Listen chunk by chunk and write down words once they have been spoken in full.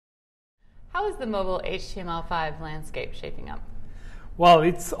How is the mobile HTML5 landscape shaping up? Well,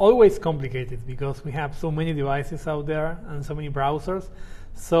 it's always complicated because we have so many devices out there and so many browsers.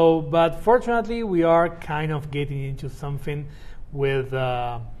 But fortunately, we are kind of getting into something with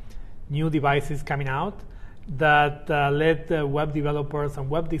new devices coming out that let web developers and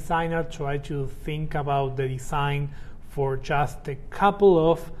web designers try to think about the design for just a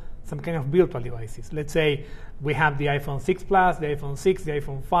couple of some kind of virtual devices. Let's say we have the iPhone 6 Plus, the iPhone 6, the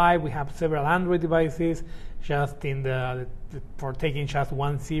iPhone 5. We have several Android devices. Just for taking just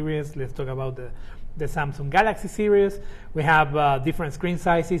one series, let's talk about the Samsung Galaxy series. We have different screen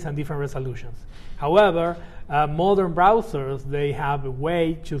sizes and different resolutions. However, modern browsers, they have a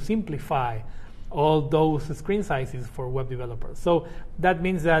way to simplify all those screen sizes for web developers. So that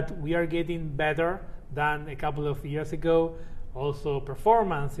means that we are getting better than a couple of years ago. Also,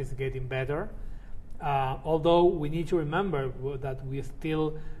 performance is getting better. Although we need to remember that we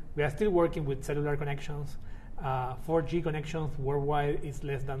are still working with cellular connections. 4G connections worldwide is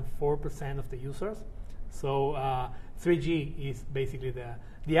less than 4% of the users. So 3G is basically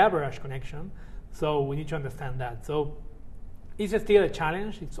the average connection. So we need to understand that. So it's still a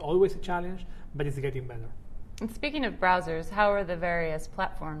challenge. It's always a challenge, but it's getting better. And speaking of browsers, how are the various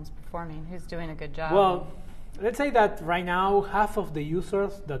platforms performing? Who's doing a good job? Well, let's say that right now, half of the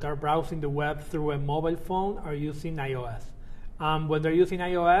users that are browsing the web through a mobile phone are using iOS. When they're using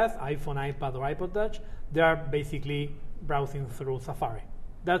iOS, iPhone, iPad, or iPod Touch, they are basically browsing through Safari.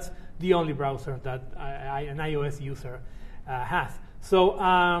 That's the only browser that an iOS user has. So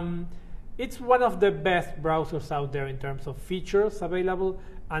it's one of the best browsers out there in terms of features available,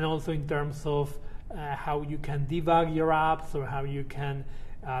 and also in terms of how you can debug your apps or how you can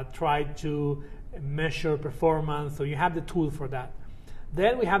try to measure performance. So you have the tool for that.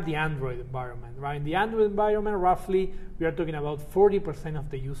 Then we have the Android environment, right? In the Android environment, roughly, we are talking about 40% of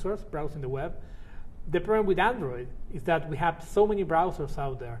the users browsing the web. The problem with Android is that we have so many browsers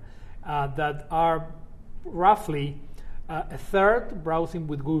out there that are roughly a third browsing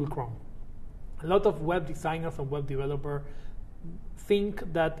with Google Chrome. A lot of web designers and web developers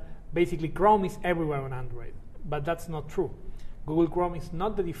think that basically Chrome is everywhere on Android, but that's not true. Google Chrome is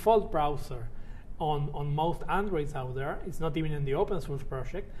not the default browser on most Androids out there. It's not even in the open source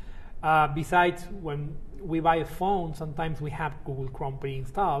project. Besides, when we buy a phone, sometimes we have Google Chrome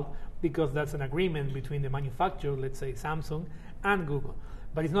pre-installed because that's an agreement between the manufacturer, let's say Samsung, and Google.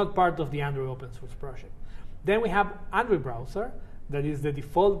 But it's not part of the Android open source project. Then we have Android browser. That is the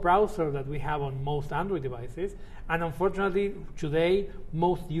default browser that we have on most Android devices. And unfortunately, today,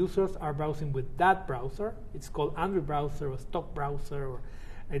 most users are browsing with that browser. It's called Android browser or stock browser, or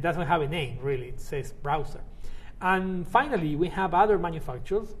it doesn't have a name, really. It says browser. And finally, we have other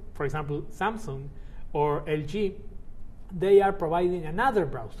manufacturers, for example, Samsung or LG. They are providing another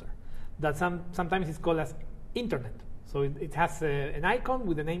browser that sometimes is called as Internet. So it has an icon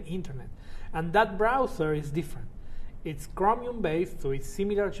with the name Internet. And that browser is different. It's Chromium-based, so it's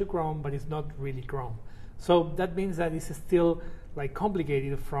similar to Chrome, but it's not really Chrome. So that means that it's still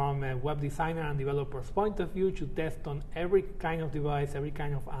complicated from a web designer and developer's point of view to test on every kind of device, every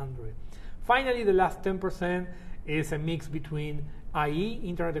kind of Android. Finally, the last 10% is a mix between IE,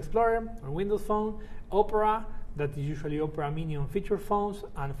 Internet Explorer, or Windows Phone, Opera, that is usually Opera Mini on feature phones,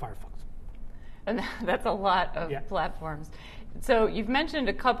 and Firefox. And that's a lot of platforms. So you've mentioned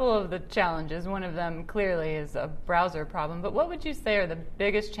a couple of the challenges. One of them clearly is a browser problem. But what would you say are the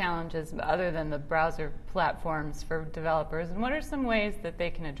biggest challenges other than the browser platforms for developers? And what are some ways that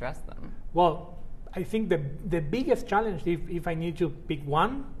they can address them? Well, I think the biggest challenge, if I need to pick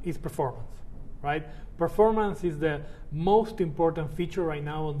one, is performance, right? Performance is the most important feature right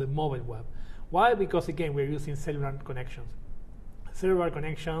now on the mobile web. Why? Because, again, we're using cellular connections. Cellular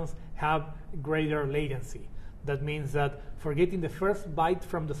connections have greater latency. That means that for getting the first byte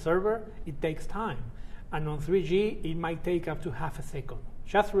from the server, it takes time. And on 3G, it might take up to half a second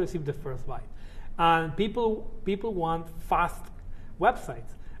just to receive the first byte. And people want fast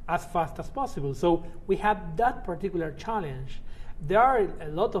websites, as fast as possible. So we have that particular challenge. There are a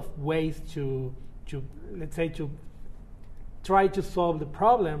lot of ways to let's say, to try to solve the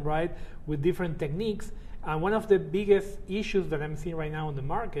problem, right, with different techniques. And one of the biggest issues that I'm seeing right now on the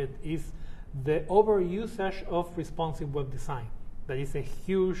market is the overusage of responsive web design. That is a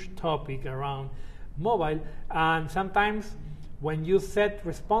huge topic around mobile. And sometimes when you set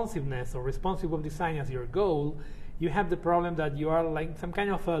responsiveness or responsive web design as your goal, you have the problem that you are like some kind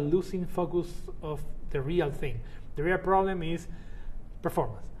of losing focus of the real thing. The real problem is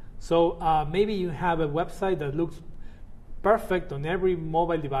performance. So maybe you have a website that looks perfect on every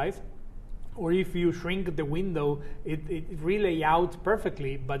mobile device, or if you shrink the window, it relay out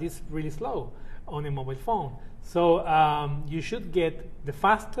perfectly, but it's really slow on a mobile phone. So you should get the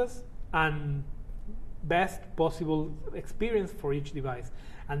fastest and best possible experience for each device.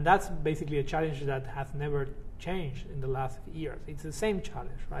 And that's basically a challenge that has never changed in the last years. It's the same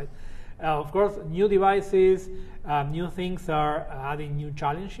challenge, right? Of course, new devices, new things are adding new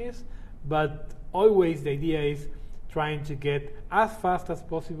challenges, but always the idea is trying to get as fast as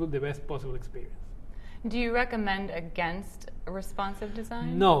possible the best possible experience. Do you recommend against responsive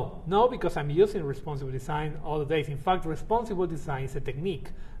design? No, because I'm using responsive design all the days. In fact, responsive design is a technique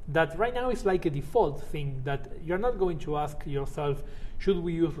that right now is like a default thing that you're not going to ask yourself, should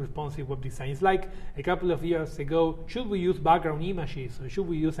we use responsive web design? It's like a couple of years ago, should we use background images, or should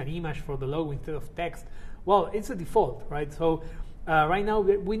we use an image for the logo instead of text? Well, it's a default, right? So right now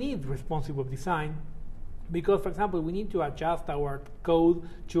we need responsive web design because, for example, we need to adjust our code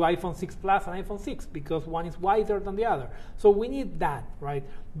to iPhone 6 Plus and iPhone 6 because one is wider than the other. So we need that, right?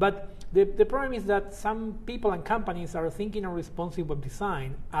 But the problem is that some people and companies are thinking of responsive web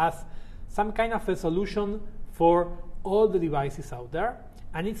design as some kind of a solution for all the devices out there.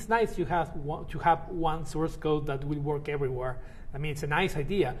 And it's nice to have one source code that will work everywhere. I mean, it's a nice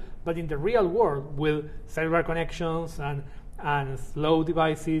idea, but in the real world, with cellular connections and slow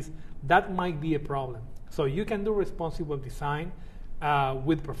devices, that might be a problem. So you can do responsive web design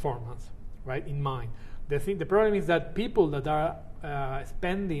with performance, right, in mind. The problem is that people that are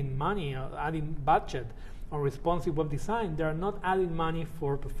spending money or adding budget on responsive web design, they are not adding money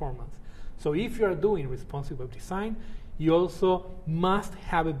for performance. So if you are doing responsive web design, you also must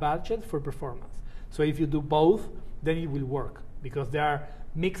have a budget for performance. So if you do both, then it will work because there are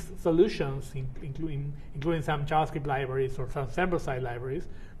mixed solutions, including some JavaScript libraries or some server-side libraries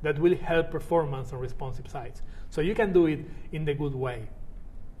that will help performance on responsive sites. So you can do it in the good way.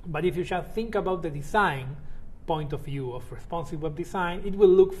 But if you just think about the design point of view of responsive web design, it will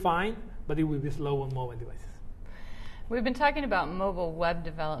look fine, but it will be slow on mobile devices. We've been talking about mobile web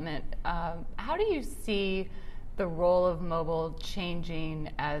development. How do you see the role of mobile changing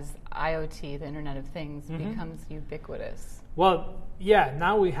as IoT, the Internet of Things, becomes ubiquitous? Well, yeah,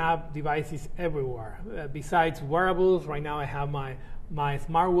 now we have devices everywhere. Besides wearables, right now I have my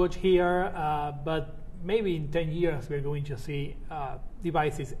smartwatch here, but maybe in 10 years we're going to see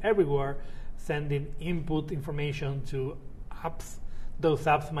devices everywhere sending input information to apps. Those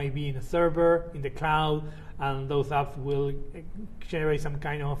apps might be in a server, in the cloud, and those apps will generate some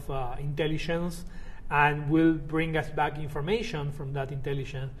kind of intelligence and will bring us back information from that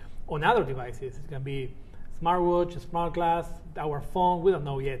intelligence on other devices. It can be smartwatch, smart glass, our phone. We don't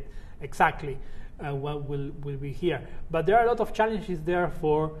know yet exactly what will be here. But there are a lot of challenges there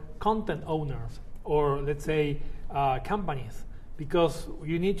for content owners or, let's say, companies, because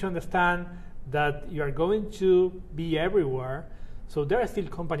you need to understand that you are going to be everywhere. So there are still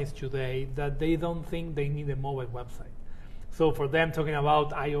companies today that they don't think they need a mobile website. So for them, talking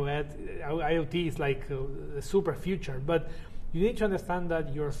about IoT is like the super future. But you need to understand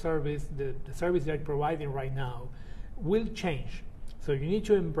that your service, the service you're providing right now, will change. So you need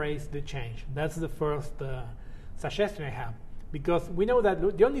to embrace the change. That's the first suggestion I have. Because we know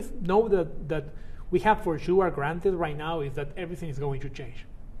that the only know that we have for sure granted right now is that everything is going to change.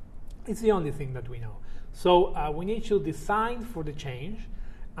 It's the only thing that we know. So we need to design for the change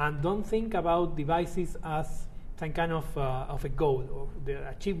and don't think about devices as some kind of a goal or the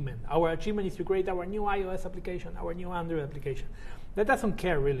achievement. Our achievement is to create our new iOS application, our new Android application. That doesn't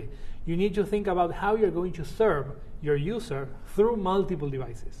care really. You need to think about how you're going to serve your user through multiple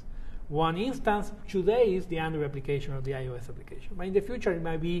devices. One instance today is the Android application or the iOS application. But in the future, it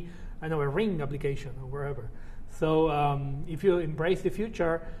might be a Ring application or wherever. So if you embrace the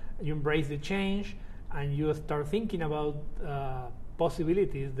future, you embrace the change, and you start thinking about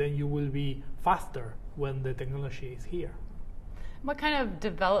possibilities, then you will be faster when the technology is here. What kind of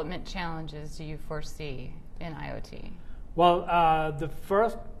development challenges do you foresee in IoT? Well, the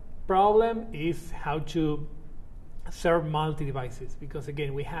first problem is how to serve multi-devices, because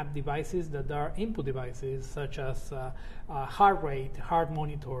again, we have devices that are input devices, such as heart rate, heart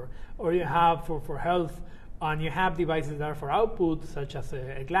monitor, or you have for health, and you have devices that are for output, such as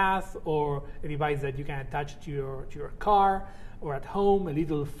a glass or a device that you can attach to your car or at home, a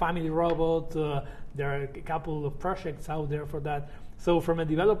little family robot. There are a couple of projects out there for that. So from a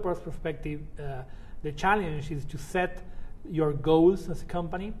developer's perspective, the challenge is to set your goals as a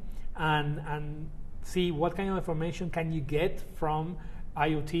company and see what kind of information can you get from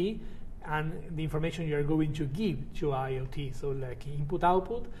IoT and the information you're going to give to IoT. So like input,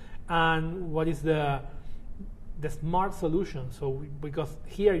 output, and what is the the smart solution. So because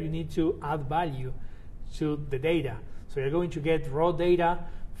here you need to add value to the data. So you're going to get raw data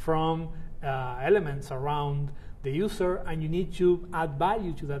from elements around the user, and you need to add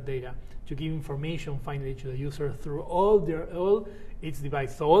value to that data to give information finally to the user through all its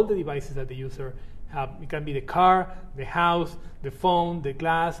devices. So all the devices that the user have. It can be the car, the house, the phone, the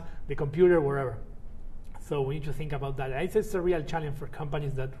glass, the computer, wherever. So we need to think about that. It's a real challenge for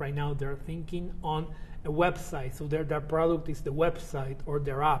companies that right now they're thinking on a website. So their product is the website or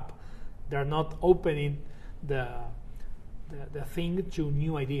their app. They're not opening the thing to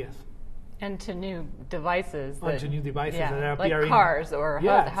new ideas. And to new devices. To new devices that are like appearing. Cars or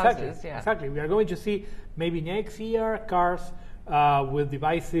houses. Exactly, exactly. We are going to see maybe next year cars with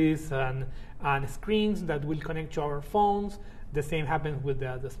devices and screens that will connect to our phones. The same happens with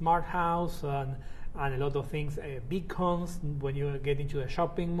the smart house and a lot of things. Beacons, when you get into a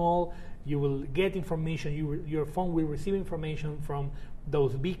shopping mall, you will get information. Your phone will receive information from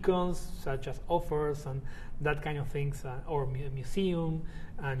those beacons, such as offers and that kind of things, or museum,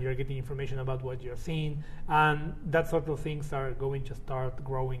 and you're getting information about what you're seeing. And that sort of things are going to start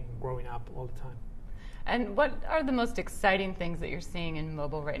growing up all the time. And what are the most exciting things that you're seeing in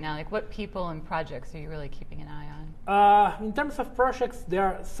mobile right now? Like what people and projects are you really keeping an eye on? In terms of projects, there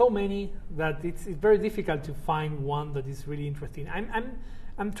are so many that it's very difficult to find one that is really interesting.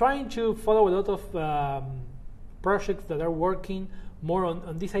 I'm trying to follow a lot of projects that are working more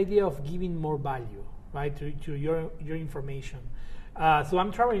on this idea of giving more value, right, to your information. So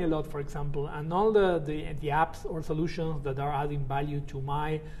I'm traveling a lot, for example, and all the apps or solutions that are adding value to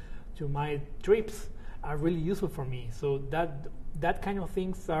my trips are really useful for me. So that kind of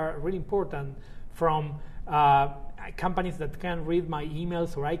things are really important, from companies that can read my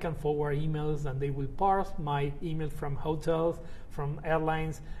emails, or I can forward emails and they will parse my emails from hotels, from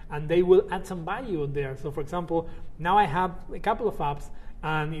airlines, and they will add some value in there. So for example, now I have a couple of apps,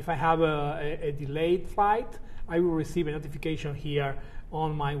 and if I have a delayed flight, I will receive a notification here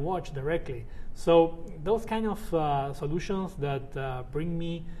on my watch directly. So those kind of solutions that bring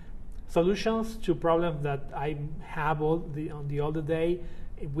me solutions to problems that I have all the day,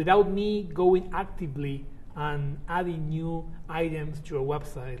 without me going actively and adding new items to a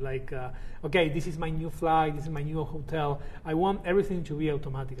website. Like, okay, this is my new flight, this is my new hotel. I want everything to be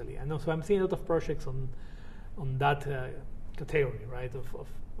automatically. And also I'm seeing a lot of projects on that category, right, of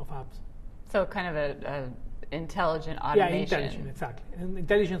apps. So kind of a intelligent automation. Yeah, intelligent, exactly. And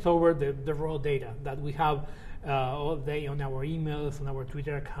intelligence over the raw data that we have all day on our emails, on our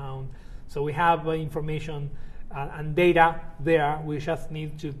Twitter account. So we have information and data there. We just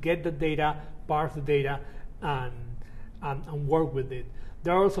need to get the data, parse the data, and work with it.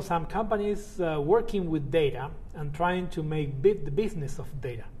 There are also some companies working with data and trying to make the business of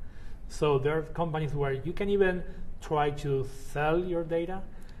data. So there are companies where you can even try to sell your data,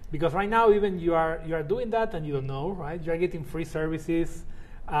 because right now even you are doing that and you don't know, right? You are getting free services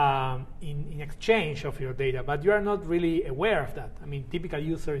in exchange of your data, but you are not really aware of that. I mean, typical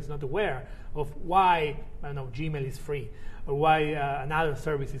user is not aware of why, I don't know, Gmail is free, or why another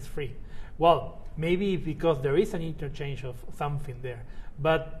service is free. Well, maybe because there is an interchange of something there,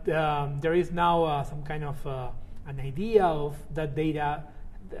 but there is now some kind of an idea of that data,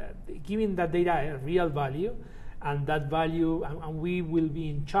 giving that data a real value, and that value, and we will be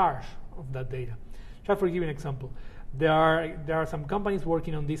in charge of that data. Just for giving an example, there are some companies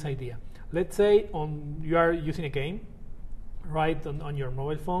working on this idea. Let's say you are using a game, right, on your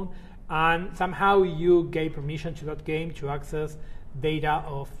mobile phone, and somehow you gave permission to that game to access data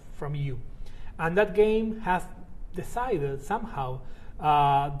from you. And that game has decided somehow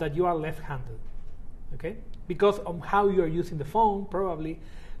that you are left-handed, okay? Because of how you are using the phone, probably.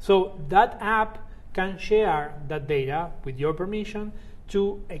 So that app can share that data with your permission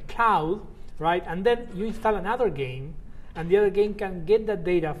to a cloud, right? And then you install another game, and the other game can get that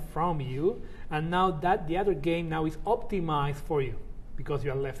data from you, and now that the other game now is optimized for you because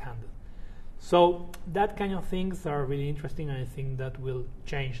you are left-handed. So that kind of things are really interesting, and I think that will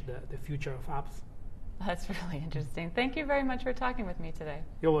change the future of apps. That's really interesting. Thank you very much for talking with me today.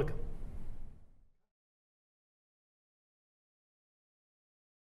 You're welcome.